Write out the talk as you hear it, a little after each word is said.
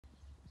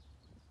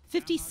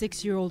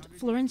56-year-old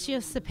Florencia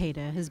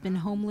Cepeda has been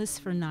homeless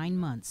for 9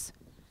 months.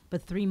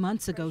 But 3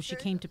 months ago, she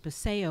came to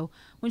Paseo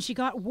when she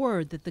got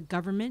word that the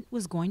government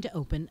was going to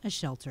open a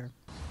shelter.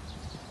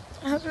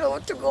 I don't know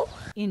what to go.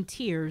 In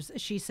tears,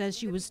 she says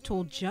she was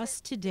told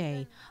just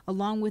today,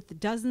 along with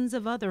dozens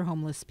of other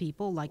homeless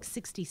people like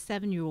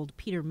 67-year-old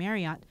Peter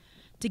Marriott,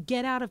 to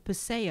get out of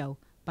Paseo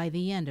by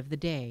the end of the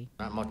day.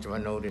 Not much of a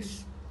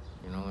notice,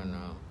 and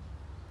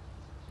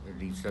it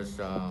leaves us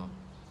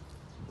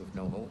with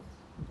no hope.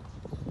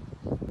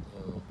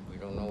 We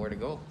don't know where to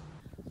go.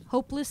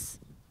 Hopeless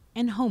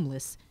and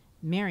homeless,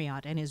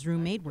 Marriott and his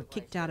roommate were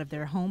kicked out of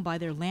their home by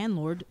their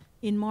landlord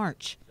in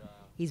March.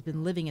 He's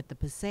been living at the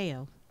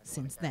Paseo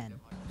since then.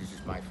 This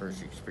is my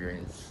first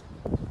experience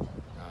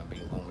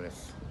being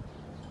homeless.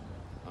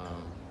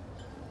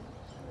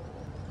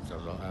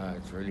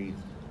 It's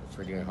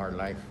really a hard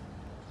life.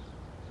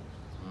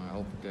 I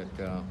hope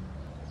that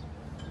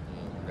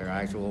their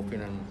eyes will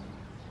open and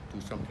do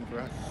something for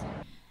us.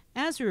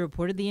 As we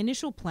reported, the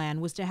initial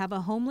plan was to have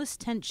a homeless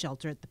tent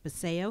shelter at the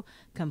Paseo,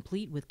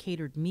 complete with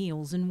catered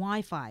meals and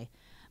Wi-Fi.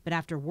 But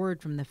after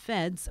word from the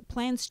feds,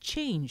 plans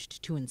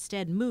changed to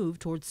instead move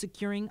towards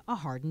securing a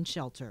hardened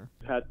shelter.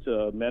 Had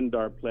to amend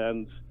our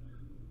plans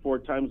 4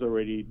 times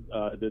already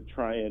to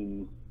try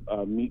and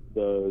meet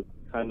the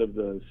kind of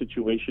the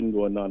situation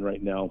going on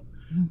right now.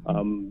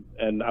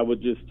 And I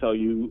would just tell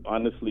you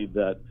honestly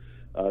that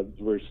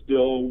we're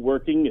still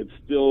working.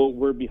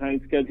 We're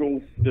behind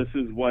schedule. This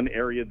is one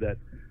area that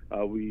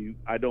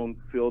I don't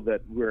feel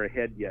that we're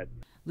ahead yet.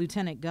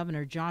 Lieutenant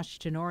Governor Josh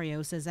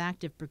Tenorio says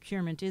active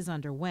procurement is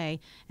underway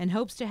and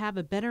hopes to have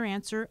a better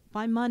answer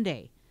by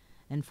Monday.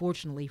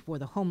 Unfortunately for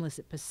the homeless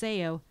at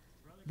Paseo,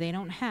 they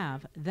don't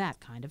have that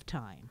kind of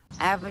time.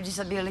 I have a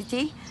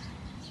disability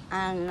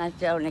and I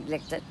feel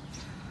neglected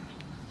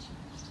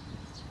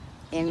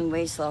in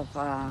ways of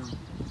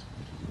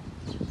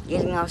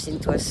getting us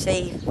into a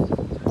safe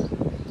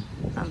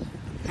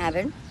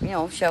haven,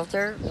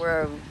 shelter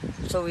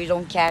so we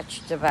don't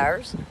catch the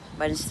virus,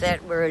 but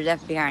instead we're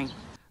left behind.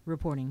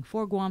 Reporting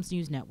for Guam's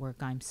News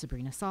Network, I'm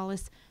Sabrina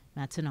Salas,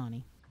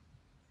 Matsunani.